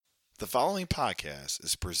The following podcast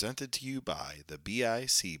is presented to you by the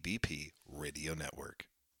BICBP Radio Network.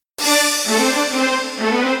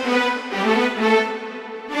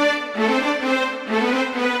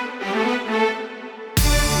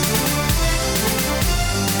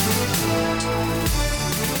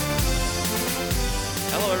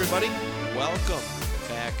 Hello, everybody. Welcome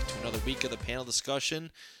back to another week of the panel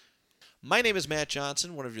discussion. My name is Matt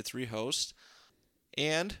Johnson, one of your three hosts,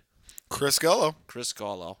 and Chris Gullo. Chris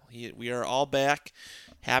Gallo. We are all back.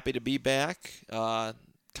 Happy to be back.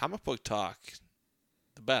 Comic book talk,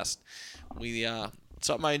 the best.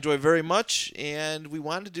 Something I enjoy very much, and we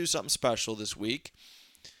wanted to do something special this week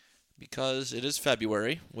because it is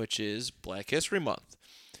February, which is Black History Month,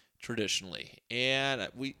 traditionally. And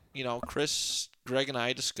Chris, Greg, and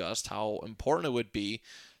I discussed how important it would be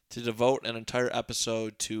to devote an entire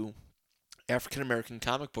episode to African American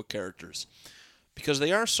comic book characters, because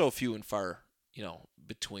they are so few and far,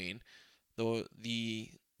 between. The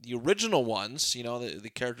original ones,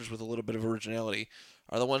 the characters with a little bit of originality,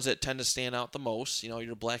 are the ones that tend to stand out the most.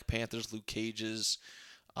 Your Black Panthers, Luke Cages,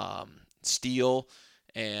 Steel,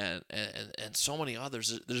 and so many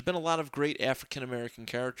others. There's been a lot of great African American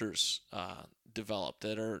characters developed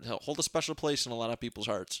that hold a special place in a lot of people's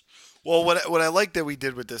hearts. Well, what I like that we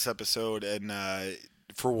did with this episode, and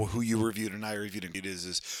for who you reviewed and I reviewed,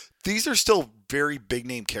 is these are still very big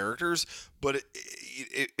name characters, but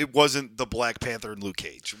it wasn't the Black Panther and Luke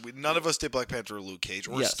Cage. None of us did Black Panther or Luke Cage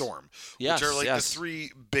or Storm, which are the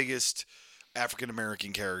three biggest African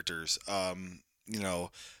American characters.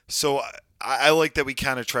 So I like that we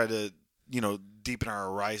kind of try to deepen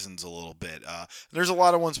our horizons a little bit. There's a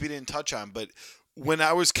lot of ones we didn't touch on, but when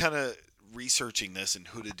I was kind of researching this and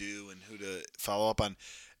who to do and who to follow up on,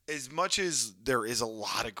 as much as there is a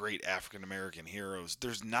lot of great African American heroes,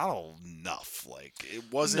 there's not enough. Like,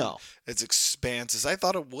 it wasn't as expansive as I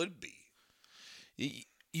thought it would be.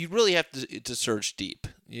 You really have to search deep.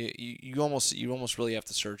 You almost really have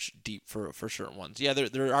to search deep for certain ones. Yeah,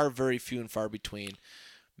 there are very few and far between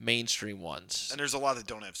mainstream ones, and there's a lot that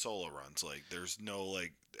don't have solo runs. Like, there's no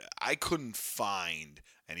I couldn't find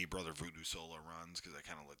any Brother Voodoo solo runs because I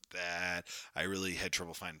kind of looked at that. I really had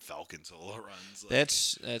trouble finding Falcon solo runs.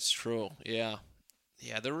 That's true. Yeah.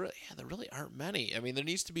 There really aren't many. I mean, there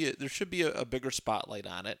should be a bigger spotlight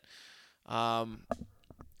on it.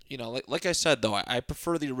 Like I said though, I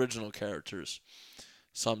prefer the original characters.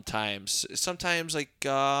 Sometimes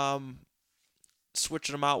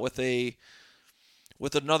switching them out with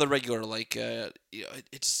another regular,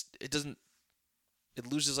 it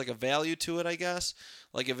loses a value to it, I guess.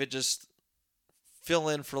 Like, if it just fill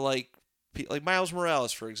in for like Miles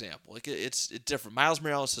Morales, for example, it's different. Miles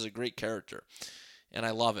Morales is a great character, and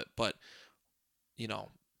I love it. But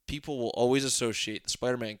people will always associate the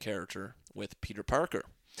Spider-Man character with Peter Parker.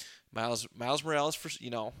 Miles Morales,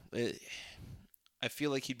 I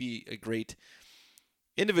feel like he'd be a great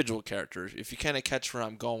individual character if you kind of catch where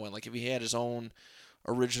I'm going. Like, if he had his own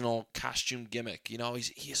original costume gimmick,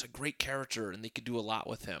 he's a great character and they could do a lot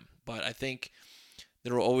with him. But I think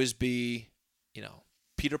there will always be,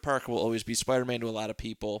 Peter Parker will always be Spider-Man to a lot of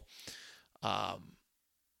people.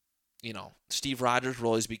 Steve Rogers will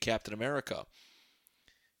always be Captain America.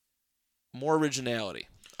 More originality,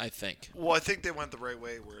 I think. Well, I think they went the right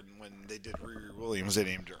way when they did Riri Williams. They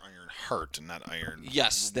named her Iron Heart and not Iron.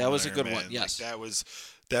 Yes, that was Iron a good Man. one. Yes, that was.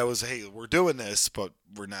 Hey, we're doing this, but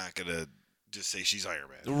we're not gonna just say she's Iron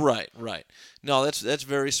Man. Right. No, that's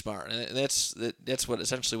very smart, and that's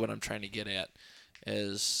essentially what I'm trying to get at.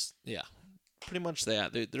 Is pretty much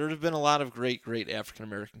that. There have been a lot of great African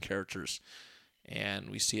American characters, and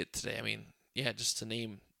we see it today. I mean, just to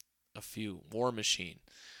name a few, War Machine.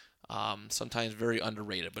 Sometimes very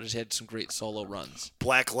underrated, but it's had some great solo runs.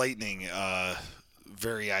 Black Lightning,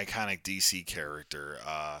 very iconic DC character.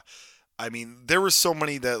 I mean, there were so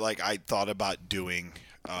many that I thought about doing,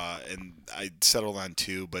 and I settled on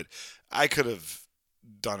 2, but I could have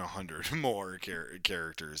done 100 more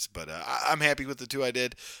characters. But I'm happy with the 2 I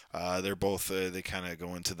did. They're both they kind of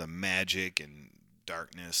go into the magic and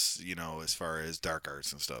darkness, as far as dark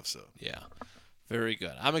arts and stuff. So yeah. Very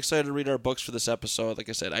good. I'm excited to read our books for this episode. Like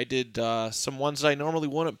I said, I did some ones that I normally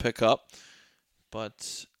wouldn't pick up,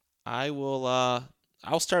 but I will.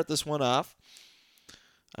 I'll start this one off.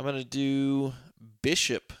 I'm gonna do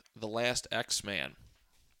Bishop, the Last X-Man.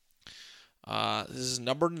 This is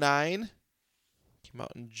number 9. Came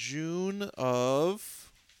out in June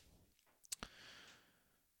of.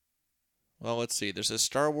 Well, let's see. There's a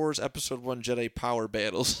Star Wars Episode 1 Jedi Power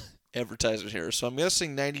Battles advertisement here. So I'm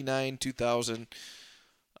guessing 99, 2000.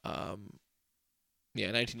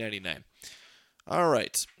 1999. All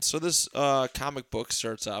right. So this comic book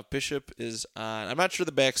starts off. Bishop is on. I'm not sure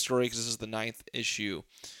the backstory because this is the ninth issue.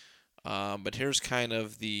 But here's kind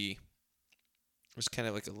of the. There's kind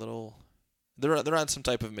of like a little. They're on some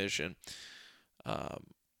type of mission. Um,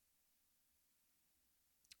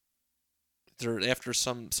 they're after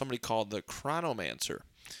somebody called the Chronomancer.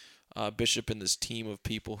 Bishop and this team of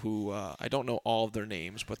people who I don't know all of their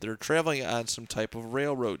names, but they're traveling on some type of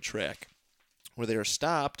railroad track where they are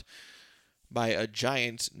stopped by a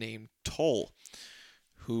giant named Toll,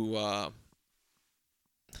 who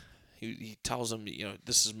he tells them,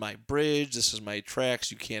 this is my bridge, this is my tracks,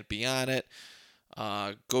 you can't be on it.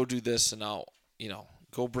 Go do this, and I'll,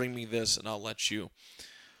 go bring me this, and I'll let you,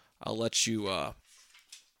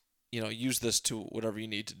 use this to whatever you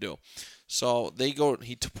need to do. So they go.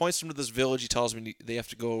 He points them to this village. He tells them they have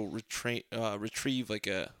to go retrieve like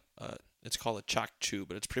it's called a chakchu,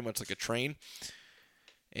 but it's pretty much like a train,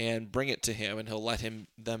 and bring it to him, and he'll let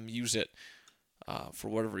them use it for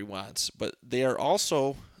whatever he wants. But they are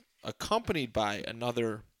also accompanied by a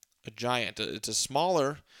giant. It's a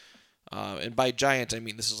smaller, and by giant I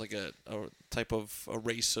mean this is like a type of a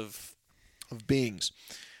race of beings,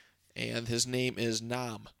 and his name is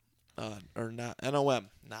Nam, or not Nom,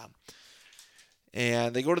 Nam.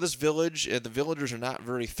 And they go to this village, and the villagers are not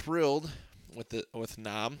very thrilled with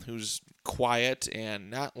Nam, who's quiet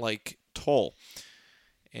and not like Toll.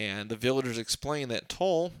 And the villagers explain that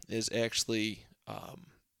Toll is actually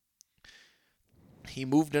he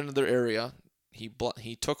moved into their area. He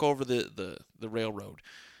took over the railroad,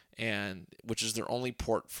 and which is their only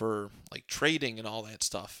port for like trading and all that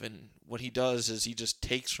stuff. And what he does is he just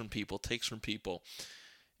takes from people,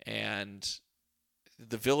 and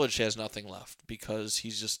the village has nothing left because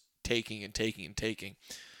he's just taking and taking and taking.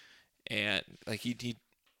 And like he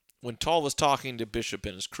when Toll was talking to Bishop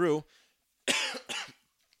and his crew,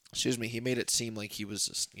 excuse me, he made it seem like he was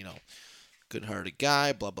just, good-hearted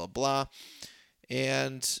guy, blah blah blah.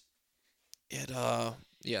 And it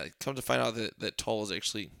come to find out that Toll is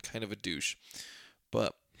actually kind of a douche.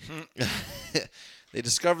 But they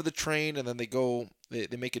discover the train, and then they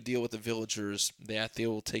make a deal with the villagers that they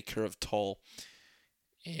will take care of Toll,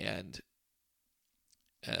 and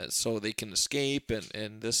so they can escape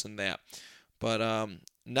and this and that. But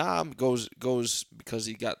Nam goes because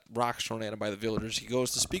he got rocks thrown at him by the villagers. He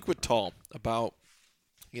goes to speak with Toll about,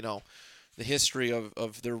 the history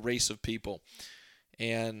of their race of people,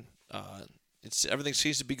 and everything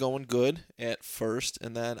seems to be going good at first,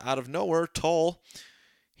 and then out of nowhere, Toll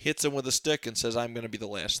hits him with a stick and says, "I'm going to be the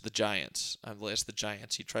last of the giants. I'm the last of the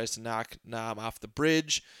giants." He tries to knock Nam off the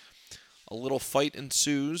bridge. A little fight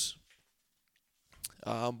ensues.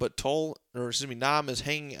 But Nam is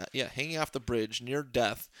hanging off the bridge near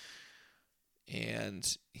death,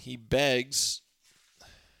 and he begs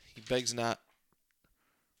not,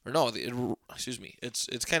 or no,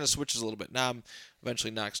 it's kind of switches a little bit. Nam eventually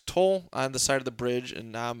knocks Toll on the side of the bridge,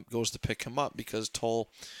 and Nam goes to pick him up because Toll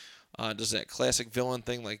does that classic villain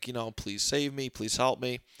thing, like, please save me, please help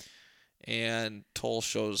me, and Toll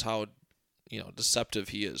shows how, deceptive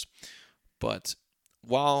he is. But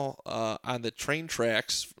while on the train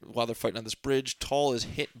tracks, while they're fighting on this bridge, Toll is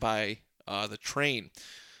hit by the train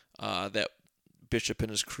that Bishop and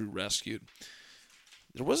his crew rescued.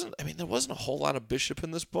 There wasn't a whole lot of Bishop in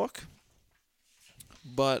this book,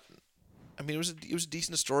 but it was a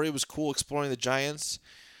decent story. It was cool exploring the giants.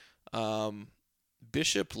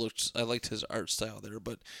 Bishop I liked his art style there,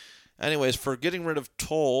 but anyways, for getting rid of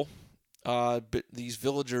Toll, these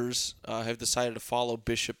villagers have decided to follow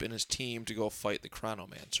Bishop and his team to go fight the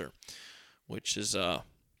Chronomancer, which is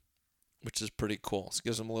pretty cool. It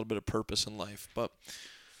gives them a little bit of purpose in life. But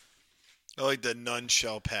I like the None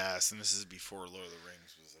Shall Pass, and this is before Lord of the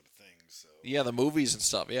Rings was a thing. So yeah, the movies and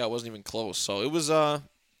stuff. Yeah, it wasn't even close. So it was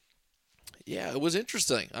it was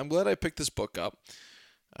interesting. I'm glad I picked this book up.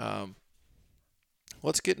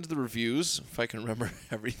 Let's get into the reviews if I can remember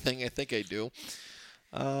everything. I think I do.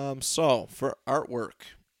 So for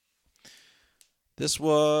artwork, this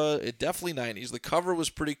was definitely 90s. The cover was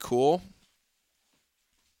pretty cool.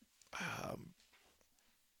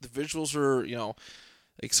 The visuals were,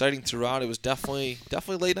 exciting throughout. It was definitely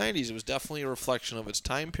late 90s. It was definitely a reflection of its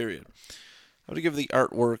time period. I would give the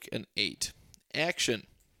artwork an 8. Action.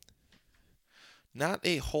 Not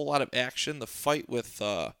a whole lot of action. The fight with,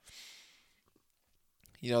 the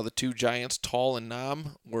two giants, Toll and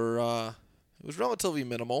Nam, were, it was relatively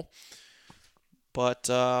minimal. But,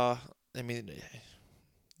 it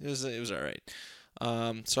was all right. So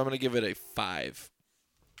I'm going to give it a 5.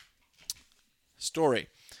 Story.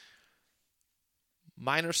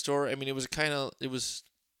 Minor story. It was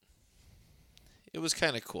it was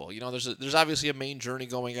kind of cool. There's obviously a main journey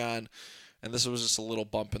going on, and this was just a little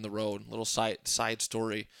bump in the road, little side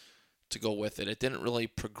story to go with it. It didn't really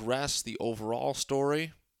progress the overall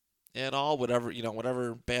story at all.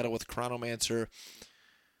 Whatever battle with Chronomancer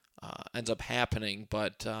ends up happening,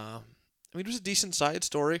 but it was a decent side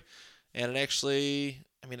story, and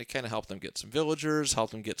it kind of helped them get some villagers,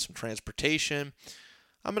 helped them get some transportation.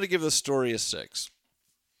 I'm going to give this story a 6.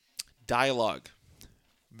 Dialogue,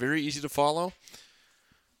 very easy to follow.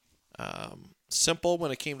 Simple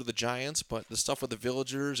when it came to the giants, but the stuff with the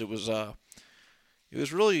villagers, it was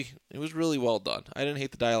really well done. I didn't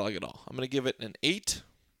hate the dialogue at all. I'm going to give it an 8.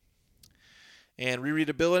 And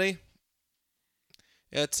rereadability,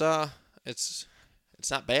 it's not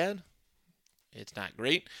bad. It's not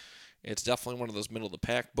great. It's definitely one of those middle of the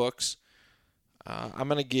pack books. I'm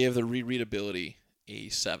going to give the rereadability a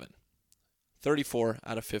 7. 34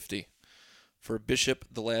 out of 50 for Bishop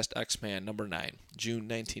the Last X-Man, number 9, June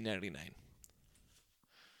 1999.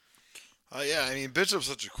 Yeah, I mean, Bishop's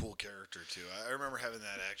such a cool character, too. I remember having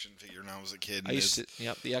that action figure when I was a kid.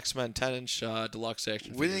 The X-Men 10-inch deluxe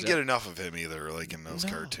action We figures. didn't get enough of him either, like in those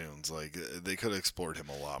cartoons. Like, they could have explored him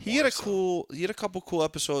a lot more. He had a couple cool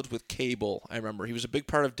episodes with Cable, I remember. He was a big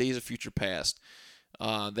part of Days of Future Past.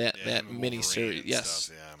 That mini-series. Yes.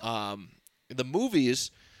 Stuff, yeah. The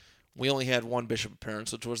movies, we only had one Bishop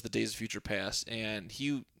appearance, which was the Days of Future Past, and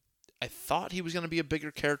I thought he was going to be a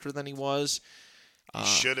bigger character than he was. He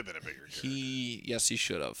should have been a bigger character. Yes, he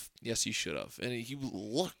should have. And he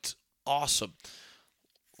looked awesome.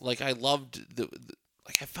 Like, I loved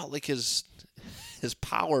I felt like his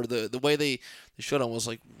power, the way they showed him was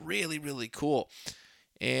like really, really cool.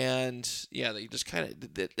 And yeah, they just kind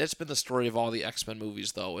of, that's been the story of all the X-Men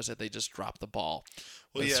movies, though, is that they just drop the ball.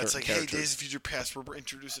 Well, yeah, it's like, hey, Days of Future Past, we're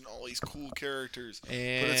introducing all these cool characters, but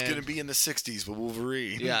it's going to be in the 60s with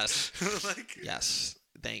Wolverine. Yes. Yes.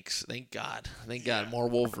 Thank God. More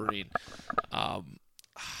Wolverine. I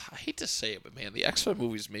hate to say it, but man, the X-Men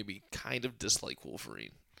movies made me kind of dislike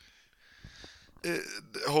Wolverine.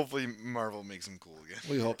 Hopefully Marvel makes him cool again.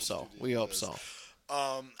 We hope so.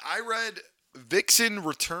 I read Vixen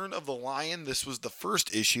Return of the Lion. This was the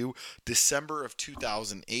first issue, December of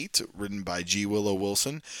 2008, written by G. Willow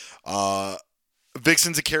Wilson.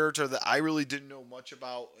 Vixen's a character that I really didn't know much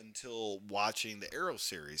about until watching the Arrow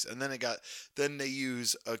series. And then they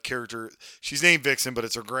use a character, she's named Vixen, but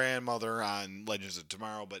it's her grandmother on Legends of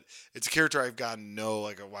Tomorrow. But it's a character I've gotten to know,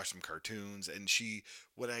 like I watched some cartoons, and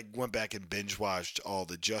when I went back and binge watched all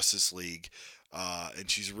the Justice League, and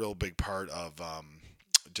she's a real big part of,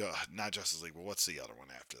 not Justice League, but what's the other one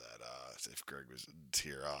after that? If Greg was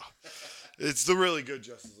here. It's the really good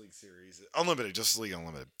Justice League series. Justice League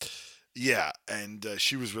Unlimited. Yeah, and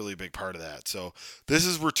she was really a big part of that. So this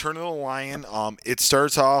is Return of the Lion. It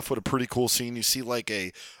starts off with a pretty cool scene. You see like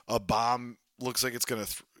a bomb looks like it's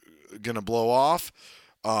gonna blow off,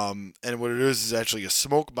 and what it is actually a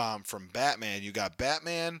smoke bomb from Batman. You got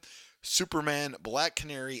Batman, Superman, Black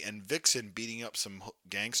Canary, and Vixen beating up some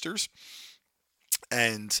gangsters.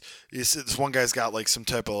 And this one guy's got like some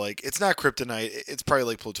type of like, it's not kryptonite, it's probably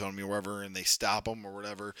like plutonium or whatever, and they stop him or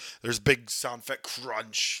whatever. There's big sound effect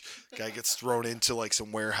crunch. Guy gets thrown into like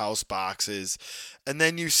some warehouse boxes, and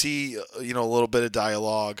then you see a little bit of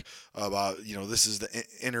dialogue about this is the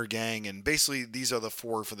inner gang, and basically these are the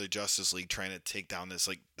 4 for the Justice League trying to take down this,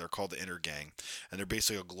 like they're called the inner gang, and they're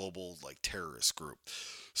basically a global like terrorist group.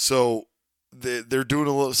 So they're doing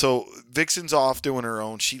a little. So Vixen's off doing her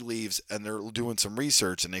own. She leaves, and they're doing some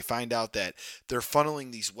research, and they find out that they're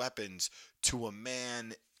funneling these weapons to a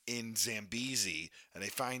man in Zambezi, and they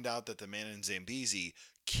find out that the man in Zambezi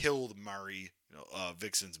killed Mari,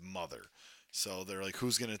 Vixen's mother. So they're like,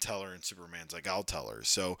 who's going to tell her? And Superman's like, I'll tell her.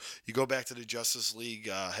 So you go back to the Justice League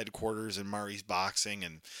headquarters, and Mari's boxing,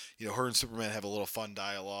 and her and Superman have a little fun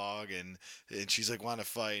dialogue, and she's like, want to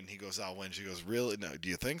fight? And he goes, I'll win. She goes, really? No, do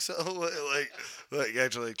you think so? like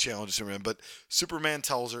actually challenges Superman. But Superman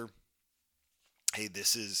tells her, hey,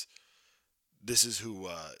 this is who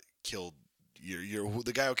killed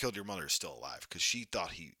the guy who killed your mother is still alive, because she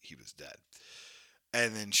thought he was dead.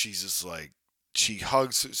 And then she's just like, she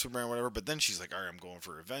hugs Superman or whatever, but then she's like, all right, I'm going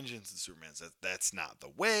for vengeance. And Superman says, that's not the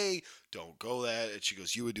way. Don't go that. And she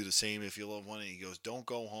goes, you would do the same if you love one. And he goes, don't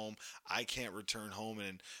go home. I can't return home.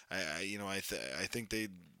 And I think they,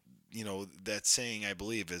 that saying, I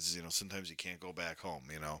believe, is, sometimes you can't go back home,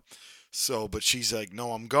 So, but she's like,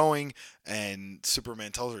 no, I'm going. And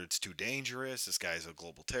Superman tells her it's too dangerous. This guy's a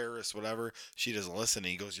global terrorist, whatever. She doesn't listen.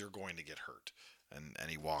 And he goes, you're going to get hurt. And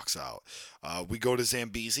he walks out. We go to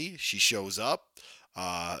Zambezi. She shows up.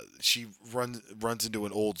 She runs into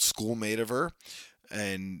an old schoolmate of her.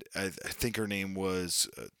 and I think her name was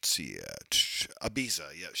let's see,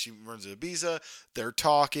 Ibiza. Yeah, she runs Ibiza. They're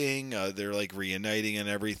talking. They're like reuniting and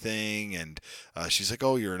everything. And she's like,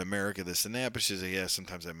 "Oh, you're in America, this and that." But she's like, "Yeah,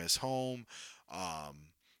 sometimes I miss home."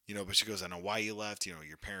 But she goes, "I know why you left.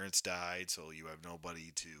 Your parents died, so you have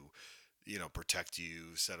nobody to." Protect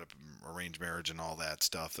you, set up arranged marriage and all that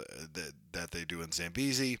stuff that they do in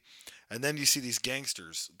Zambezi. And then you see these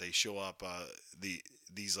gangsters. They show up,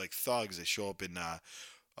 these like thugs. They show up in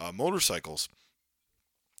motorcycles.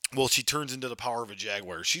 Well, she turns into the power of a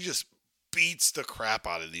jaguar. She just beats the crap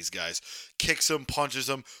out of these guys, kicks them, punches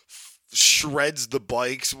them, shreds the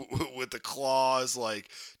bikes with the claws, like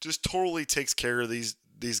just totally takes care of these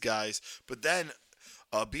guys. But then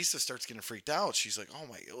Bisa starts getting freaked out. She's like, "Oh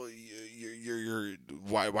my, you're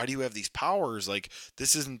why do you have these powers? Like,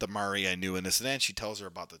 this isn't the Mari I knew." And this and that. She tells her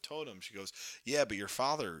about the totem. She goes, "Yeah, but your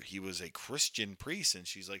father, he was a Christian priest." And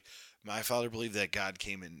she's like, "My father believed that God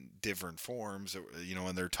came in different forms,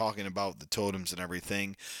 and they're talking about the totems and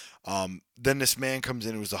everything." Then this man comes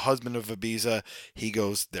in, who was the husband of Ibiza. He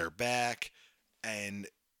goes, "They're back," and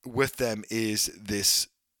with them is this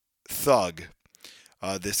thug,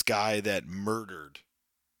 this guy that murdered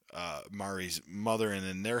Mari's mother, and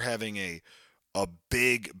then they're having a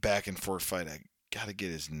big back and forth fight. I gotta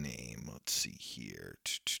get his name. Let's see here.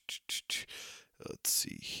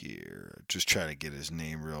 Just trying to get his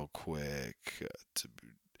name real quick.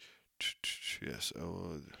 Yes.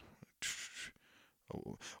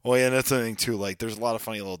 Oh yeah, that's the thing too. Like, there's a lot of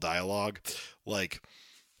funny little dialogue. Like,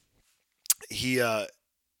 he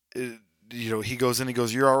he goes in. He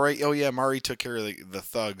goes, "You're all right." "Oh yeah, Mari took care of the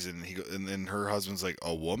thugs," and and then her husband's like,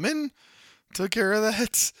 "A woman took care of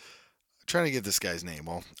that?" I'm trying to get this guy's name.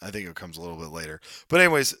 Well, I think it comes a little bit later. But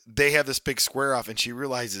anyways, they have this big square off, and she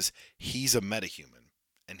realizes he's a metahuman,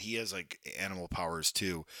 and he has like animal powers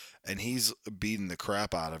too, and he's beating the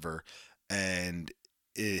crap out of her. And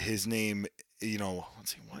his name,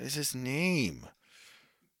 let's see, what is his name?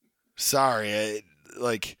 Sorry,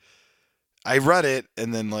 I read it,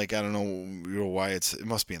 and then, I don't know why it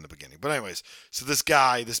must be in the beginning. But anyways, so this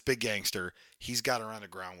guy, this big gangster, he's got her on the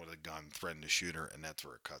ground with a gun, threatening to shoot her, and that's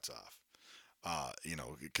where it cuts off.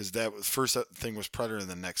 Because that was, first thing was Predator, and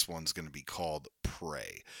the next one's going to be called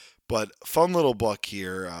Prey. But fun little book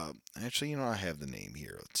here. Actually, I have the name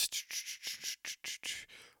here.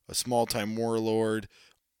 A small-time warlord.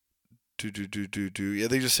 Yeah,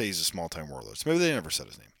 they just say he's a small-time warlord. So maybe they never said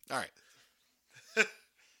his name. All right.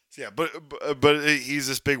 Yeah, but he's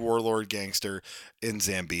this big warlord gangster in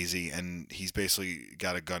Zambezi, and he's basically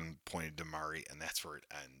got a gun pointed to Mari, and that's where it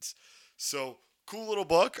ends. So, cool little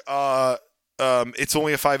book. It's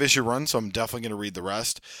only a 5-issue run, so I'm definitely going to read the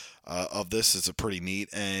rest of this. It's a pretty neat,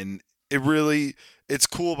 and it's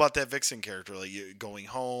cool about that Vixen character, like you going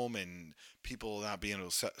home and people not being able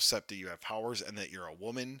to accept that you have powers and that you're a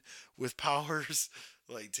woman with powers,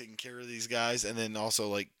 like taking care of these guys, and then also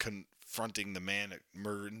like confronting the man that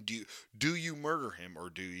murdered. Do you murder him or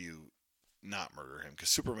do you not murder him? Because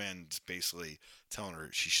Superman's basically telling her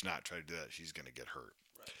she should not try to do that. She's going to get hurt.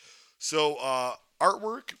 Right. So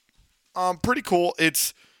artwork, pretty cool.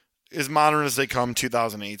 It's as modern as they come.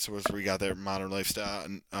 2008, so we got that modern lifestyle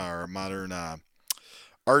and our modern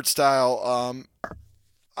art style.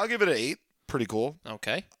 I'll give it an 8. Pretty cool.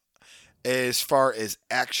 Okay. As far as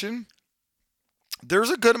action, there's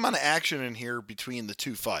a good amount of action in here between the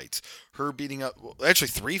two fights. Her beating up, actually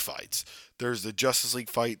 3 fights. There's the Justice League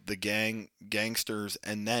fight, the gangsters,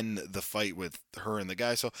 and then the fight with her and the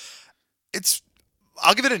guy. So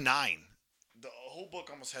I'll give it a 9. The whole book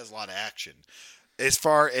almost has a lot of action. As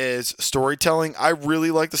far as storytelling, I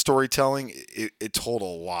really like the storytelling. It told a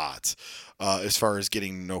lot as far as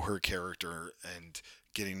getting to know her character and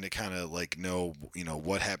getting to kind of know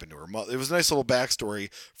what happened to her mother. It was a nice little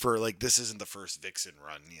backstory for this isn't the first Vixen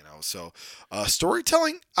run, So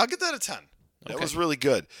storytelling, I'll give that a 10. That was really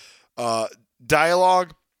good.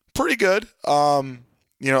 Dialogue, pretty good.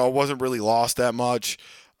 It wasn't really lost that much.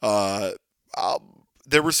 There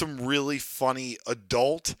were some really funny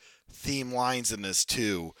adult theme lines in this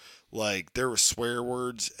too. There were swear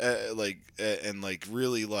words,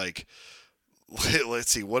 really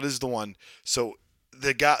let's see, what is the one? So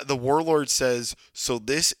the warlord says, "So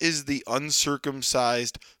this is the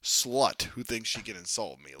uncircumcised slut who thinks she can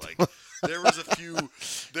insult me." There was a few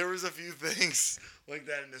things like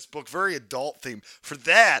that in this book. Very adult theme. For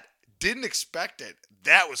that, didn't expect it.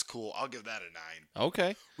 That was cool. I'll give that a 9.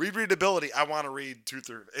 Okay. Readability, I want to read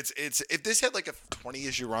 2/3. It's if this had a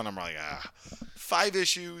 20-issue run, I'm like 5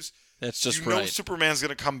 issues. That's just right. Superman's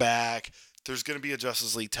gonna come back. There's gonna be a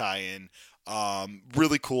Justice League tie-in.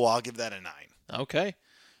 Really cool. I'll give that a 9. Okay.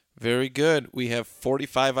 Very good. We have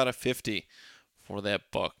 45 out of 50 for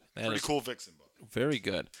that book. That Pretty is cool Vixen book. very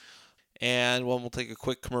good. And we'll take a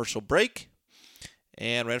quick commercial break.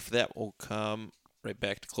 And right after that, we'll come right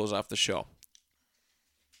back to close off the show.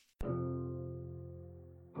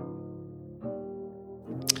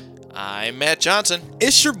 I'm Matt Johnson.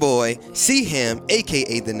 It's your boy, See Him,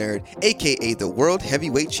 aka The Nerd, aka the World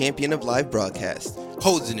Heavyweight Champion of Live Broadcast.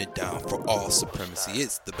 Holding it down for all supremacy.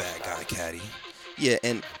 It's the bad guy, Caddy. Yeah,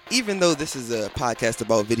 and even though this is a podcast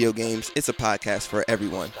about video games, it's a podcast for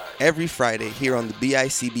everyone. Every Friday here on the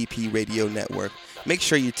BICBP Radio Network. Make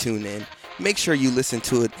sure you tune in. Make sure you listen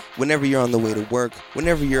to it whenever you're on the way to work,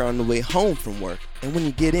 whenever you're on the way home from work. And when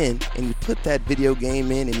you get in and you put that video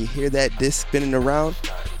game in and you hear that disc spinning around,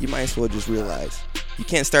 you might as well just realize you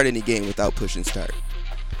can't start any game without pushing start.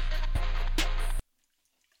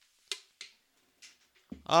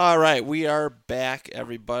 All right, we are back,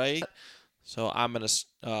 everybody. So I'm going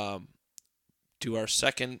to do our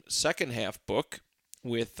second half book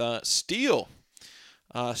with Steel.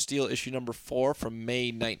 Steel issue number 4 from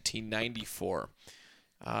May 1994.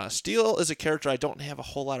 Steel is a character I don't have a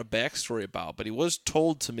whole lot of backstory about, but he was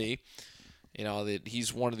told to me, that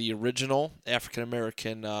he's one of the original African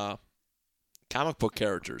American comic book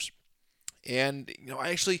characters. And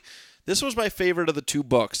this was my favorite of the two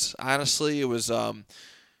books. Honestly, it was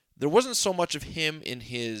there wasn't so much of him in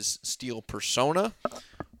his Steel persona,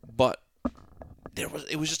 but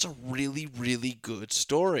it was just a really, really good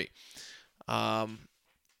story.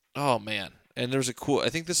 Oh man. And there's I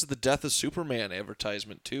think this is the Death of Superman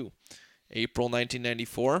advertisement too. April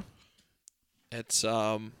 1994. It's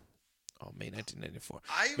May 1994.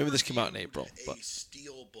 Maybe this came out in April. A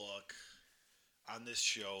Steel book on this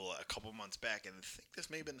show a couple months back, and I think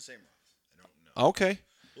this may have been the same run. I don't know. Okay.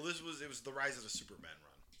 Well, it was the Rise of the Superman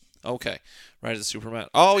run. Okay. Rise of the Superman.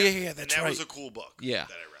 Oh yeah, that's and that right. was a cool book. Yeah.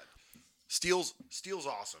 That I read. Steel's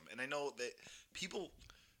awesome, and I know that people.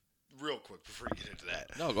 Real quick before you get into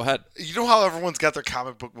that. No, go ahead. You know how everyone's got their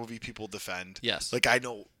comic book movie people defend? Yes. Like I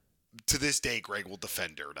know to this day Greg will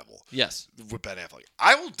defend Daredevil. Yes. With Ben Affleck.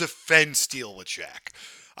 I will defend Steel with Shaq.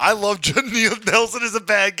 I love John Neil Nelson as a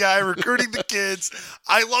bad guy recruiting the kids.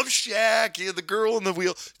 I love Shaq. Yeah, the girl in the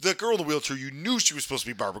wheelchair, you knew she was supposed to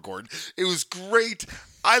be Barbara Gordon. It was great.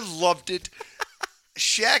 I loved it.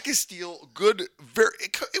 Shaq is Steel. Good.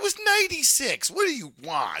 It was 96. What do you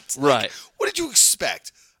want? Right. What did you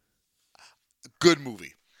expect? Good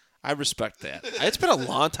movie. I respect that. It's been a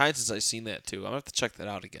long time since I've seen that too. I'm gonna have to check that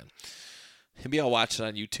out again. Maybe I'll watch it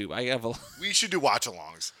on YouTube. We should do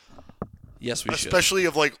watch-alongs. Yes, we should. Especially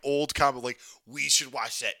of old comic. We should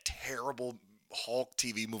watch that terrible Hulk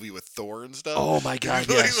TV movie with Thor and stuff. Oh my God!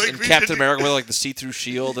 Yes. And Captain America with the see-through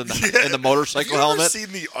shield and the motorcycle helmet. Have you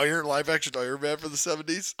ever seen the live-action Iron Man from the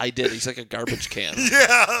 70s? I did. He's like a garbage can.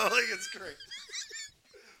 Yeah, it's great.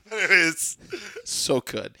 It's so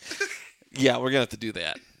good. Yeah, we're going to have to do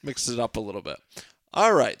that. Mix it up a little bit.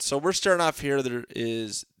 All right, so we're starting off here. There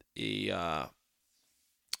is a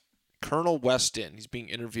Colonel Weston. He's being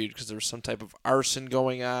interviewed because there's some type of arson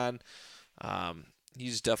going on.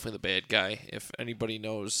 He's definitely the bad guy, if anybody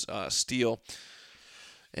knows Steel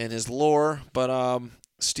and his lore. But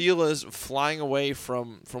Steel is flying away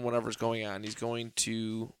from whatever's going on. He's going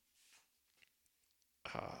to...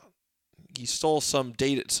 he stole some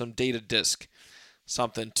data disk.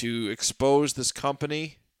 Something to expose this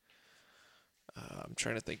company. I'm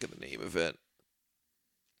trying to think of the name of it.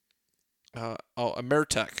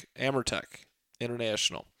 Amertech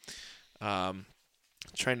International.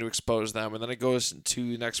 Trying to expose them, and then it goes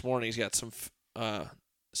to the next morning. He's got some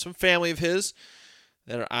family of his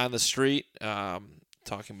that are on the street,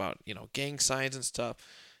 talking about gang signs and stuff.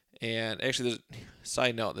 And actually,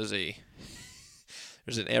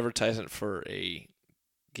 there's an advertisement for a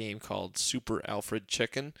game called Super Alfred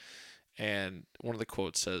Chicken, and one of the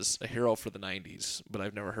quotes says, "A hero for the 90s, but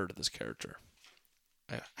I've never heard of this character."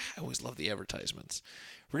 I always love the advertisements.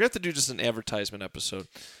 We're going to have to do just an advertisement episode,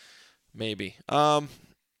 maybe.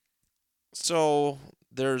 So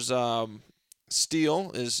there's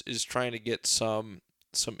Steel is trying to get some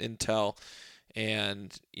intel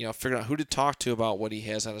and figuring out who to talk to about what he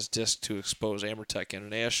has on his disc to expose Amertech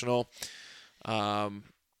International.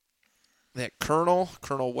 That Colonel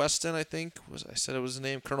Weston, I think I said it was his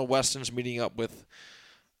name. Colonel Weston's meeting up with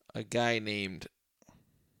a guy named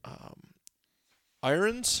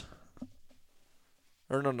Irons.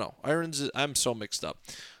 Or no, Irons. I'm so mixed up.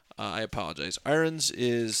 I apologize. Irons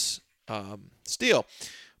is Steel,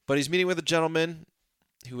 but he's meeting with a gentleman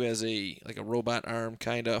who has a robot arm,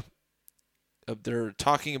 kind of. They're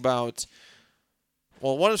talking about.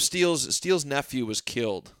 Well, one of Steel's nephew was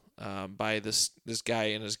killed by this guy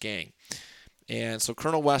and his gang. And so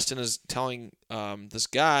Colonel Weston is telling this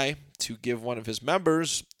guy to give one of his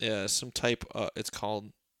members some type, it's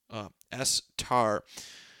called S-tar,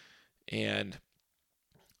 and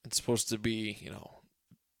it's supposed to be,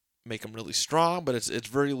 make him really strong, but it's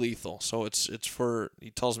very lethal. So it's for,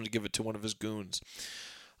 he tells him to give it to one of his goons.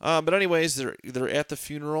 But anyways, they're at the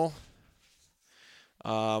funeral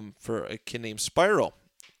for a kid named Spiral,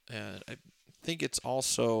 and I think it's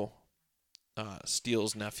also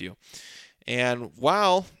Steele's nephew. And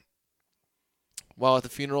while at the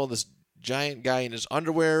funeral, this giant guy in his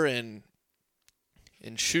underwear and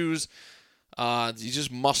shoes, he's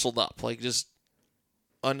just muscled up, like just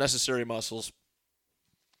unnecessary muscles.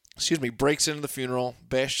 Breaks into the funeral,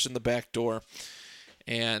 bashes in the back door,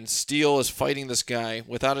 and Steele is fighting this guy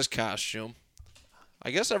without his costume. I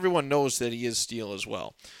guess everyone knows that he is Steele as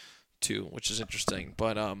well, too, which is interesting.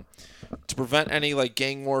 But to prevent any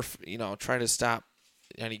gang war, trying to stop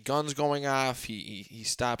any guns going off, he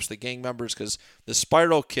stops the gang members because the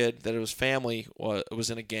Spiral kid that his family was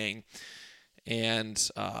in a gang and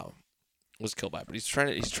was killed by. But he's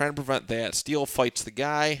trying to prevent that. Steele fights the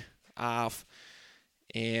guy off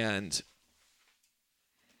and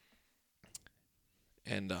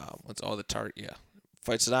the tar? Yeah,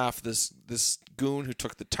 fights it off. This goon who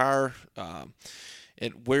took the tar,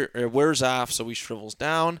 it wears off, so he shrivels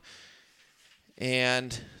down.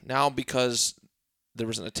 And now because there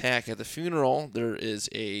was an attack at the funeral, there is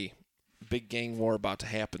a big gang war about to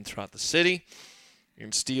happen throughout the city,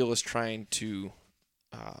 and Steele is trying to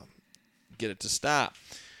get it to stop.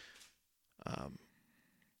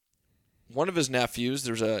 One of his nephews,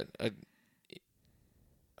 there's I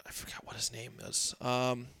forgot what his name is,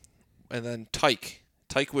 and then Tyke.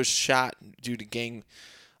 Tyke was shot due to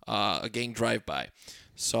a gang drive-by.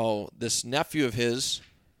 So this other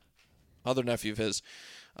nephew of his,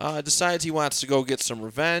 decides he wants to go get some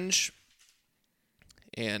revenge,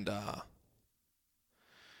 and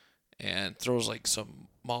throws some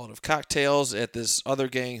Molotov cocktails at this other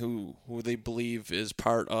gang who they believe is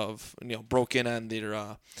part of, broke in on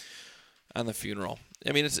the funeral.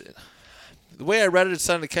 I mean, the way I read it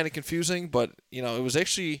sounded kind of confusing, but it was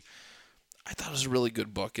actually, I thought it was a really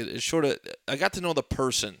good book. It showed I got to know the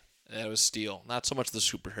person that was Steele, not so much the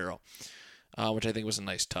superhero, which I think was a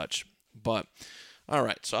nice touch. But all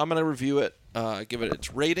right, so I'm going to review it, give it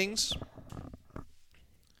its ratings.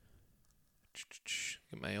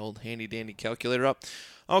 Get my old handy-dandy calculator up.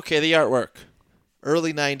 Okay, the artwork.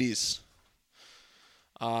 Early 90s.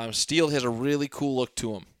 Steele has a really cool look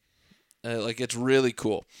to him. It's really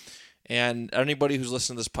cool. And anybody who's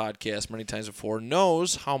listened to this podcast many times before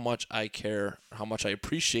knows how much I care, how much I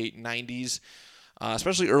appreciate 90s,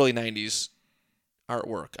 especially early 90s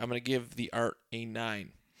artwork. I'm going to give the art a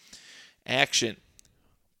 9. Action.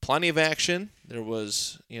 Plenty of action. There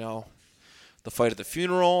was, the fight at the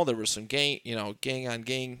funeral. There was some gang on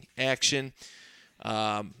gang action.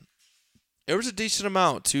 There was a decent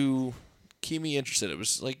amount to keep me interested. It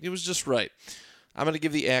was just right. I'm going to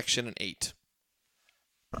give the action an 8.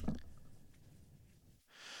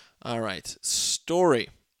 All right. Story.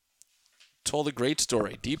 Told a great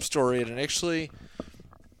story. Deep story. And actually,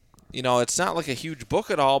 it's not like a huge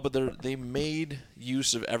book at all, but they made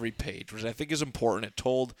use of every page, which I think is important. It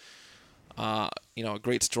told, a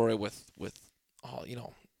great story with all,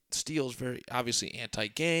 Steele's very obviously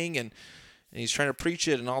anti-gang, and he's trying to preach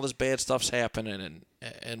it, and all this bad stuff's happening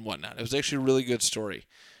and whatnot. It was actually a really good story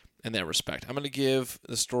in that respect. I'm going to give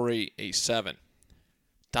the story a 7.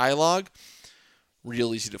 Dialogue,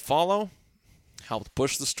 real easy to follow, helped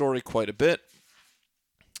push the story quite a bit,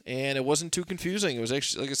 and it wasn't too confusing. It was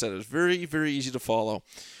actually, like I said, it was very, very easy to follow.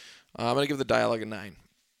 I'm going to give the dialogue a 9.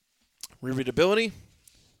 Rereadability,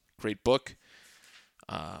 great book.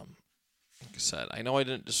 Like I said, I know I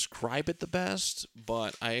didn't describe it the best,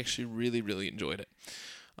 but I actually really, really enjoyed it.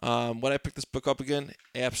 Would I pick this book up again?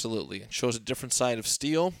 Absolutely. It shows a different side of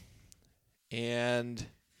Steele, and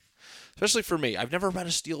especially for me, I've never read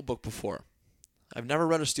a Steele book before. And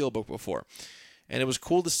it was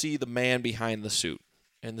cool to see the man behind the suit.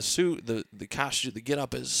 And the suit, the costume, the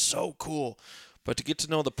get-up is so cool. But to get to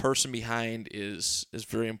know the person behind is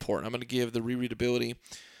very important. I'm going to give the rereadability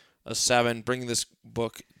a 7, bringing this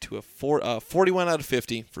book to a 41 out of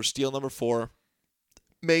 50 for Steele number 4,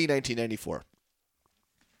 May 1994.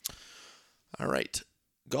 All right.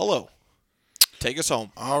 Gullo, take us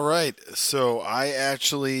home. All right. So I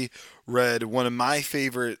actually read one of my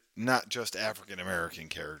favorite, not just African-American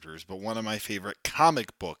characters, but one of my favorite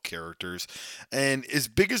comic book characters. And as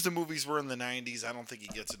big as the movies were in the 90s, I don't think he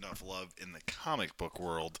gets enough love in the comic book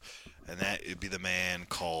world. And that would be the man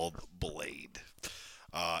called Blade.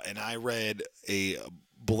 and I read a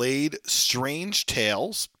Blade Strange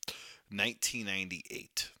Tales,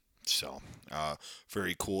 1998. So,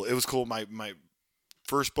 very cool. It was cool. My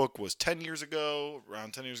first book was 10 years ago,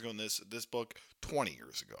 around 10 years ago, and this book 20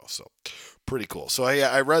 years ago. So, pretty cool. So,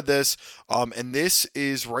 I read this, and this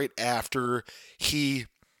is right after he.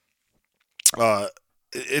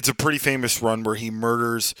 It's a pretty famous run where he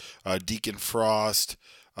murders Deacon Frost,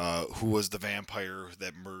 who was the vampire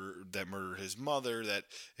that murdered his mother. That,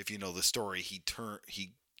 if you know the story, he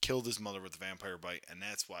killed his mother with a vampire bite, and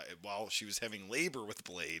that's why, while she was having labor with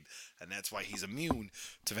Blade, and that's why he's immune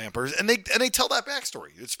to vampires. And they tell that backstory.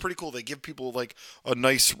 It's pretty cool. They give people like a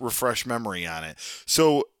nice refresh memory on it.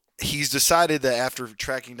 So he's decided that after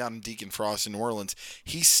tracking down Deacon Frost in New Orleans,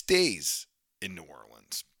 he stays in New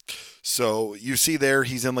Orleans. So you see there,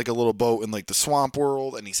 he's in like a little boat in like the swamp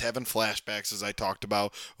world, and he's having flashbacks, as I talked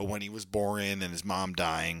about, of when he was born and his mom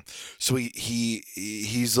dying. So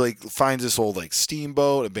he's like finds this old like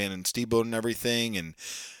steamboat, abandoned steamboat and everything. And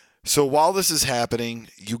so while this is happening,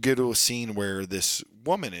 you get to a scene where this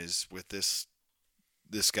woman is with this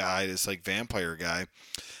guy, this like vampire guy,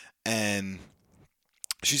 and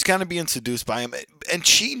she's kind of being seduced by him, and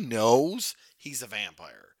she knows he's a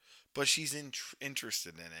vampire. But she's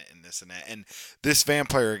interested in it and this and that. And this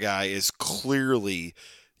vampire guy is clearly,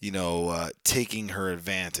 taking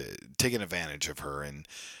advantage of her. And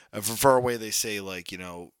from far away, they say, like,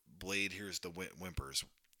 Blade hears the whimpers,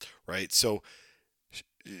 right? So,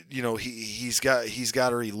 he's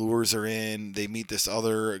got her. He lures her in. They meet this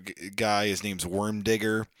other guy. His name's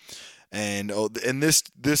Wormdigger. And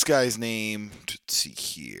this guy's name, let's see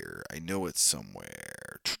here. I know it's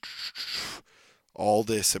somewhere.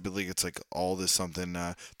 Aldous, I believe it's like Aldous something.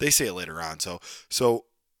 They say it later on. So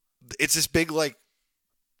it's this big like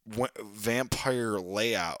vampire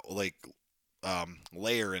layout, like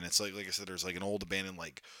layer, and it's like I said, there's like an old abandoned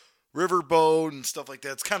like riverboat and stuff like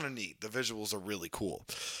that. It's kind of neat. The visuals are really cool.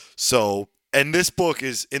 So, and this book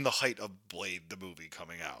is in the height of Blade, the movie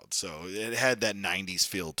coming out, so it had that 90s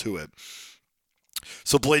feel to it.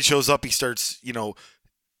 So Blade shows up. He starts,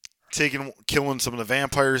 killing some of the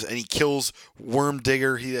vampires, and he kills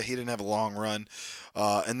Wormdigger. He didn't have a long run,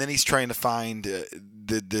 and then he's trying to find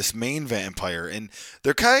this main vampire, and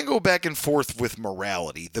they're kind of go back and forth with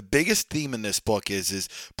morality. The biggest theme in this book is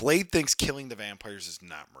Blade thinks killing the vampires is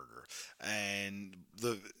not murder, and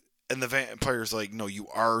the vampire's like, no, you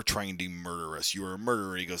are trying to murder us. You are a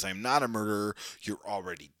murderer. He goes, I'm not a murderer. You're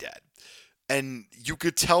already dead. And you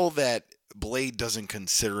could tell that Blade doesn't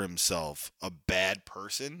consider himself a bad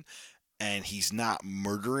person, and he's not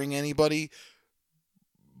murdering anybody,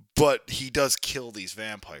 but he does kill these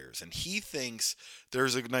vampires. And he thinks,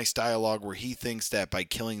 there's a nice dialogue where he thinks that by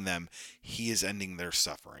killing them, he is ending their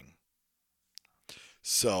suffering.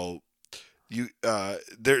 So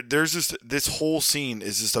there's just this whole scene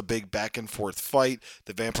is just a big back and forth fight.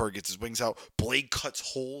 The vampire gets his wings out. Blade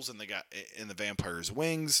cuts holes in the vampire's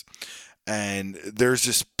wings. And there's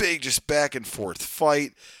this big, just back and forth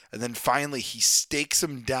fight. And then finally he stakes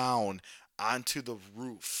him down onto the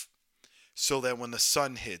roof so that when the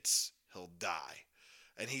sun hits, he'll die.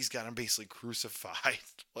 And he's got him basically crucified,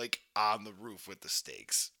 like, on the roof with the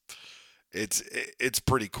stakes. It's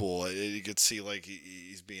pretty cool. You could see, like,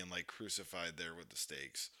 he's being, like, crucified there with the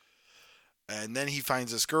stakes. And then he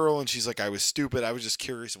finds this girl, and she's like, I was stupid. I was just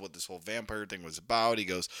curious what this whole vampire thing was about. He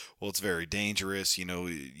goes, well, it's very dangerous.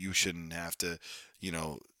 You shouldn't have to,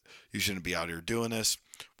 you shouldn't be out here doing this.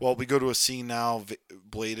 Well, we go to a scene now.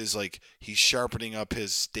 Blade is like, he's sharpening up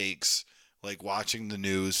his stakes, like watching the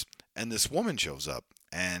news. And this woman shows up.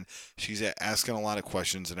 And she's asking a lot of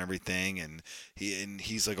questions and everything, and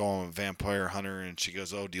he's like, "Oh, I'm a vampire hunter," and she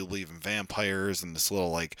goes, "Oh, do you believe in vampires?" And this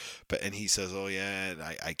little and he says, "Oh yeah,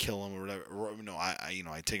 I kill him or whatever." Or, no,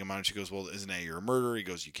 I take him out. And she goes, "Well, isn't that you're a murderer?" He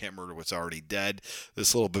goes, "You can't murder what's already dead."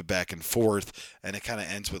 This little bit back and forth, and it kind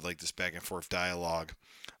of ends with like this back and forth dialogue.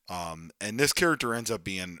 And this character ends up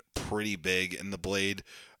being pretty big in the Blade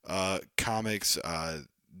comics,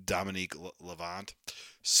 Dominique Levant.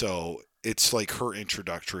 So it's like her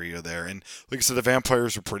introductory there. And like I said, the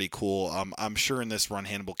vampires are pretty cool. I'm sure in this run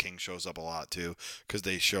Hannibal King shows up a lot too, because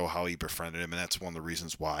they show how he befriended him, and that's one of the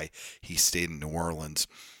reasons why he stayed in New Orleans.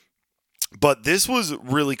 But this was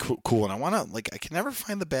really cool, and I can never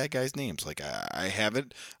find the bad guys' names. Like I have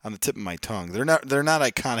it on the tip of my tongue. They're not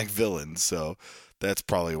iconic villains, so that's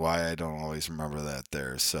probably why I don't always remember that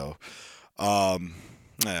there. So,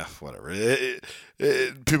 whatever.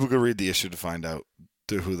 People could read the issue to find out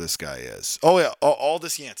who this guy is. Oh yeah,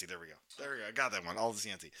 Aldous Yancey. There we go. I got that one. Aldous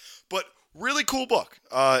Yancey. But really cool book.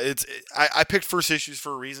 I picked first issues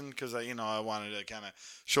for a reason, because I wanted to kind of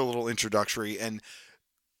show a little introductory, and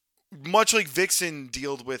much like Vixen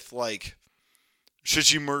dealt with, like, should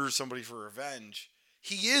she murder somebody for revenge?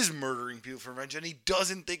 He is murdering people for revenge, and he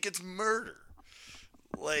doesn't think it's murder.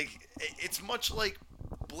 Like, it's much like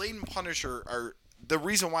Blade and Punisher are... The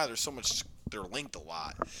reason why they're linked a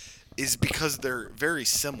lot is because they're very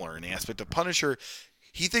similar in the aspect of Punisher.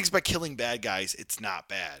 He thinks by killing bad guys, it's not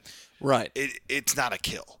bad. Right. It's not a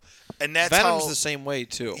kill. And that's Venom's how... the same way,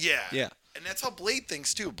 too. Yeah. Yeah. And that's how Blade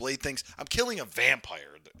thinks, too. Blade thinks, I'm killing a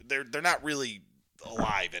vampire. They're not really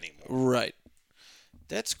alive anymore. Right.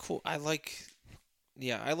 That's cool. I like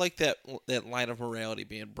that line of morality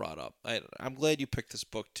being brought up. I'm glad you picked this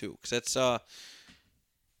book too, because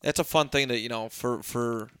that's a fun thing to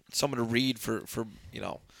for someone to read for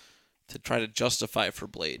to try to justify for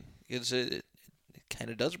Blade, because it kind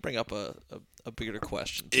of does bring up a bigger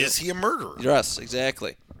question too. Is he a murderer? Yes,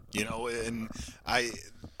 exactly. And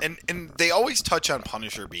they always touch on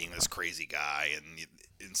Punisher being this crazy guy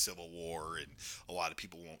in Civil War, and a lot of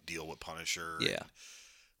people won't deal with Punisher. Yeah.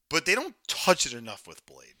 But they don't touch it enough with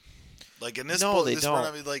Blade. Like in this book, they don't. Run,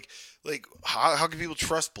 I mean, like how can people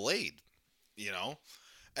trust Blade?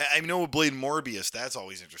 I know with Blade and Morbius, that's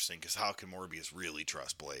always interesting, because how can Morbius really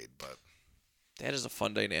trust Blade? But that is a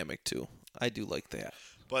fun dynamic too. I do like that.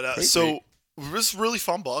 But Great. This is a really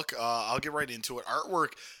fun book. I'll get right into it.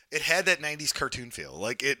 Artwork, it had that 90s cartoon feel.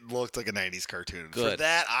 Like, it looked like a 90s cartoon. Good. For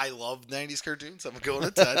that, I love 90s cartoons. I'm going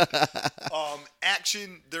to 10.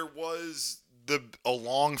 Action, there was a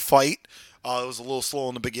long fight. It was a little slow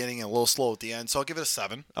in the beginning and a little slow at the end, so I'll give it a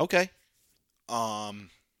 7. Okay.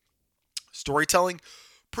 Storytelling,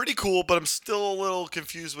 pretty cool, but I'm still a little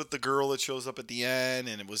confused with the girl that shows up at the end,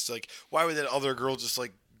 and it was like, why would that other girl just,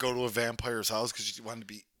 like, go to a vampire's house because she wanted to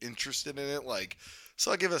be interested in it? Like,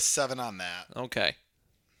 so I'll give it a 7 on that. Okay.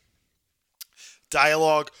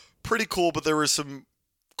 Dialogue, pretty cool, but there was some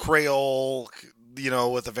Creole,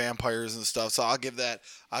 with the vampires and stuff. So I'll give that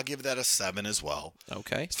a 7 as well.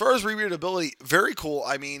 Okay. As far as rereadability, very cool.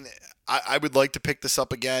 I mean, I would like to pick this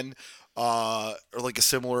up again, or like a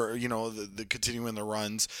similar, the continuing the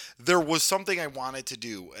runs. There was something I wanted to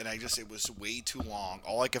do, and it was way too long.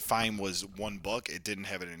 All I could find was one book. It didn't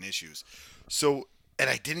have it in issues. So, and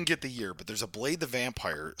I didn't get the year, but there's a Blade the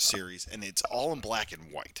Vampire series, and it's all in black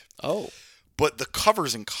and white. Oh. But the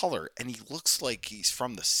cover's in color, and he looks like he's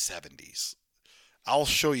from the 70s. I'll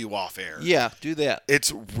show you off air. Yeah, do that.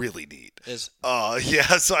 It's really neat. Yeah,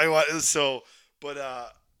 so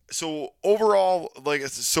overall, oh wait,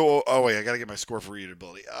 I gotta get my score for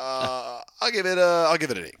readability. I'll give it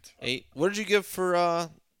an 8. 8. What did you give for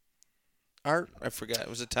art? I forgot.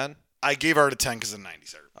 Was it 10? I gave art a 10 because of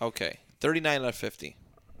 90s art. Okay. 39 out of 50.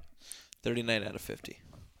 39 out of 50.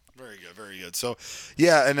 Very good, very good. So,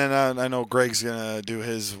 yeah, and then I know Greg's gonna do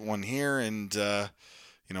his one here, and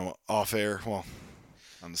off air. Well,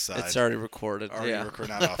 on the side. It's already recorded.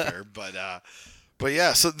 Not off air, but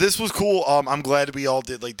yeah. So this was cool. I'm glad we all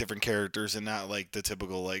did like different characters and not like the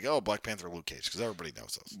typical Black Panther, Luke Cage, because everybody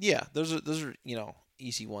knows those. Yeah, those are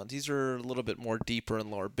easy ones. These are a little bit more deeper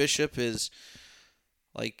in lore. Bishop is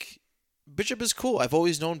cool. I've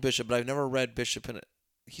always known Bishop, but I've never read Bishop in it.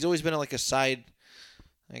 He's always been like a side.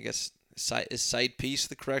 I guess side piece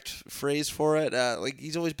the correct phrase for it.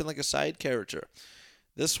 He's always been like a side character.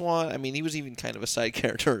 This one, I mean, he was even kind of a side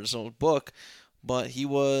character in his own book, but he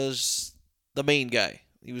was the main guy.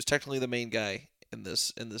 He was technically the main guy in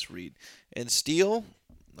this read. And Steel,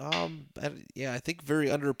 I think very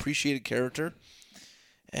underappreciated character.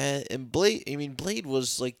 And Blade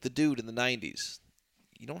was like the dude in the 90s.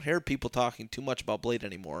 You don't hear people talking too much about Blade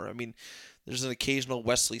anymore. I mean, there's an occasional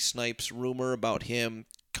Wesley Snipes rumor about him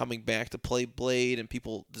coming back to play Blade and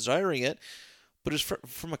people desiring it. But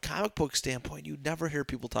from a comic book standpoint, you never hear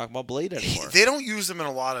people talk about Blade anymore. They don't use him in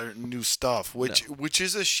a lot of new stuff, which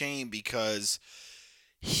is a shame, because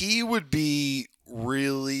he would be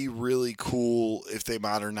really, really cool if they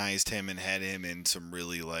modernized him and had him in some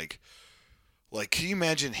really like can you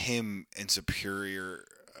imagine him in Superior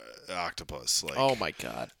Octopus? Oh my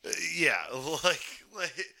God. Yeah,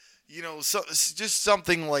 so just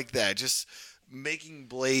something like that. Just making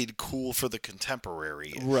Blade cool for the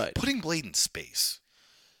contemporary. Right. Putting Blade in space.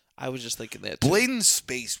 I was just thinking that too. Blade in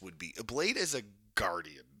space would be... Blade as a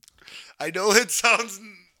guardian. I know it sounds...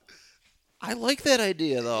 I like that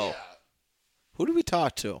idea, though. Yeah. Who do we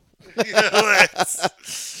talk to?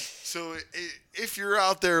 So if you're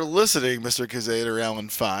out there listening, Mr. Kazade or Alan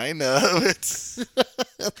Fine, it's...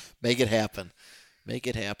 Make it happen. Make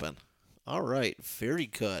it happen. All right. Very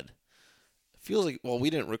good. Feels like, well,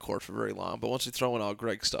 we didn't record for very long, but once we throw in all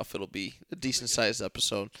Greg stuff, it'll be a decent-sized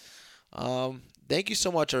episode. Thank you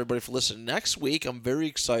so much, everybody, for listening. Next week, I'm very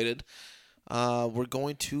excited. we're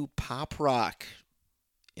going to Pop Rock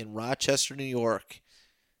in Rochester, New York.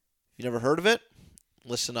 If you never heard of it,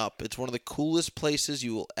 listen up. It's one of the coolest places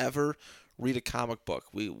you will ever read a comic book.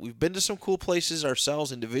 We've been to some cool places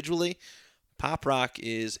ourselves individually. Pop Rock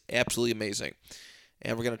is absolutely amazing.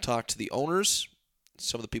 And we're going to talk to the owners,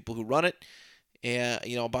 some of the people who run it, and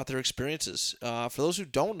about their experiences. For those who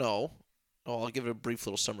don't know, I'll give it a brief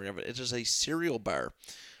little summary of it. It is a cereal bar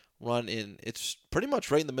it's pretty much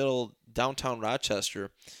right in the middle of downtown Rochester.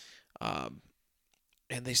 And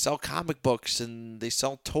they sell comic books, and they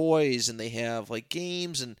sell toys, and they have like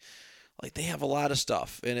games, and like they have a lot of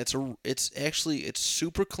stuff. And it's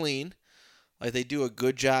super clean. Like they do a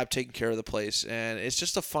good job taking care of the place, and it's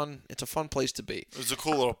a fun place to be. There's a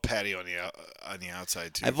cool little patio on the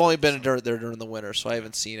outside too. I've only been there during the winter, so I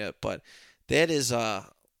haven't seen it, but that is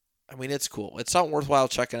it's cool. It's something worthwhile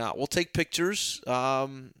checking out. We'll take pictures, put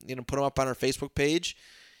them up on our Facebook page.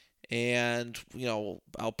 And,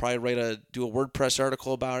 I'll probably do a WordPress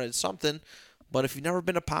article about it, something. But if you've never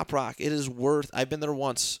been to Pop Rock, it is I've been there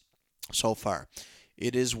once so far.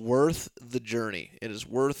 It is worth the journey. It is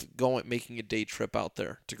worth making a day trip out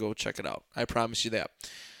there to go check it out. I promise you that.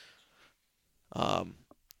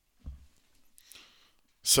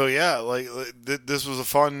 So, yeah, this was a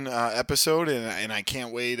fun episode, and I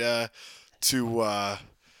can't wait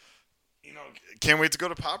can't wait to go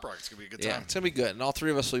to Pop Rock. It's going to be a good time. Yeah, it's going to be good. And all three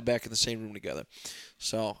of us will be back in the same room together.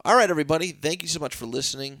 So, all right, everybody. Thank you so much for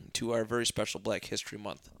listening to our very special Black History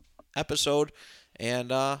Month episode. And,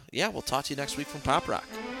 we'll talk to you next week from Pop Rock.